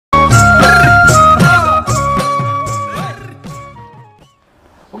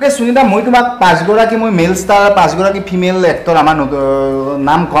Okay Sunita মই তোমাক 5 গৰাকী মই মেল ষ্টাৰ 5 গৰাকী ফিমেল এক্টৰ আমাৰ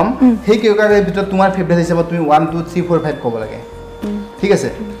নাম কম সেই কেইগৰাকীৰ ভিতৰত তোমাৰ ফেভাৰিট হিচাপে তুমি 1 2 3 4 5 ক'ব লাগে ঠিক আছে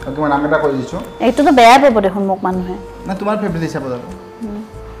ওকে মই নাম এটা কৈ দিছো এইটো তো বেয়া পাব দেখোন মোক মানুহে না তোমাৰ ফেভাৰিট হিচাপে যাব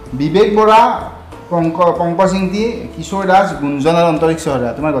বিবেক বৰা পংকজ সিংটি কিশোৰ দাস গুঞ্জন আৰু অন্তৰিক্ষ হৰা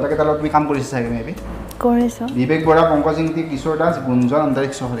তোমাৰ গটা কেইটা তুমি কাম কৰিছা চাগে মেবি কৰিছো বিবেক বৰা পংকজ সিংটি কিশোৰ দাস গুঞ্জন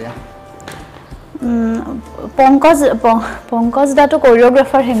অন্তৰিক্ষ হৰা পংকজ দাটো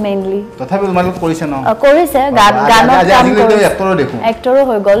কোৰিওগ্ৰাফাৰ হে মেইনলি তথাপি তোমালোক কৰিছে ন কৰিছে গানত কাম কৰিছে এক্টৰো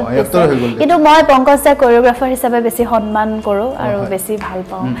হৈ গল কিন্তু মই পংকজ দা কোৰিওগ্ৰাফাৰ হিচাপে বেছি সন্মান কৰো আৰু বেছি ভাল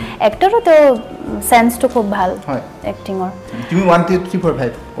পাওঁ এক্টৰো তো সেন্সটো খুব ভাল হয় এক্টিংৰ তুমি 1 2 3 4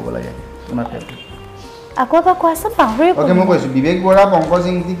 5 ক'ব লাগে তোমাৰ ফেভাৰিট আকৌ এবাৰ কোৱাচোন পাহৰি ওকে মই কৈছো বিবেক বৰা পংকজ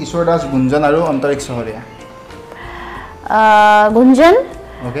সিংটি কিশোৰ দাস গুঞ্জন আৰু অন্তৰিক্ষ হৰিয়া গুঞ্জন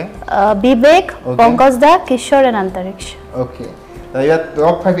Okay. Vivek, Pankaj Da, Kishore and Antariksh. Okay. So you have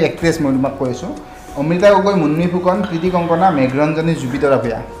top 5 actress মই তোমাক কৈছো অমৃতা গগৈ মুন্নি ফুকন প্ৰীতি Kankana Megharanjani জুপিতৰ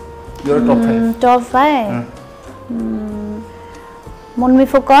আপিয়া your top 5 top 5 Munni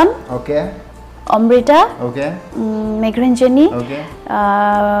Phukan okay Amrita okay Megharanjani okay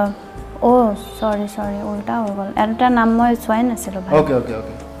oh sorry উল্টা হৈ গল এটা নাম মই চোৱাই নাছিলো ভাই okay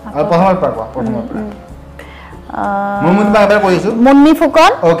আৰু প্ৰথমৰ পৰা মোমুন বা এবাৰ কৈছো মুন্নি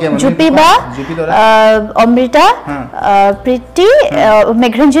ফুকন জুপিবা অমৃতা প্ৰীতি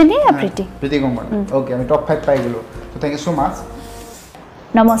মেঘৰঞ্জনী প্ৰীতি কংকনা ওকে আমি টপ 5 পাই গলো তো থ্যাংক ইউ সো মাচ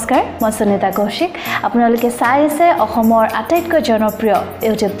নমস্কাৰ মই সুনিতা কৌশিক আপোনালোকে চাই আছে অসমৰ আটাইতকৈ জনপ্ৰিয়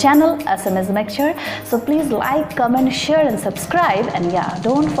YouTube channel Assamese Mixture so please like comment share and subscribe and yeah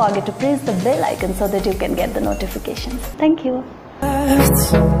don't forget to press the bell icon so that you can get the notifications thank you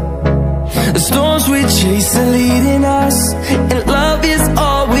The storms we chase are leading us, and love is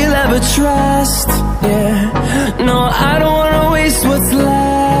all we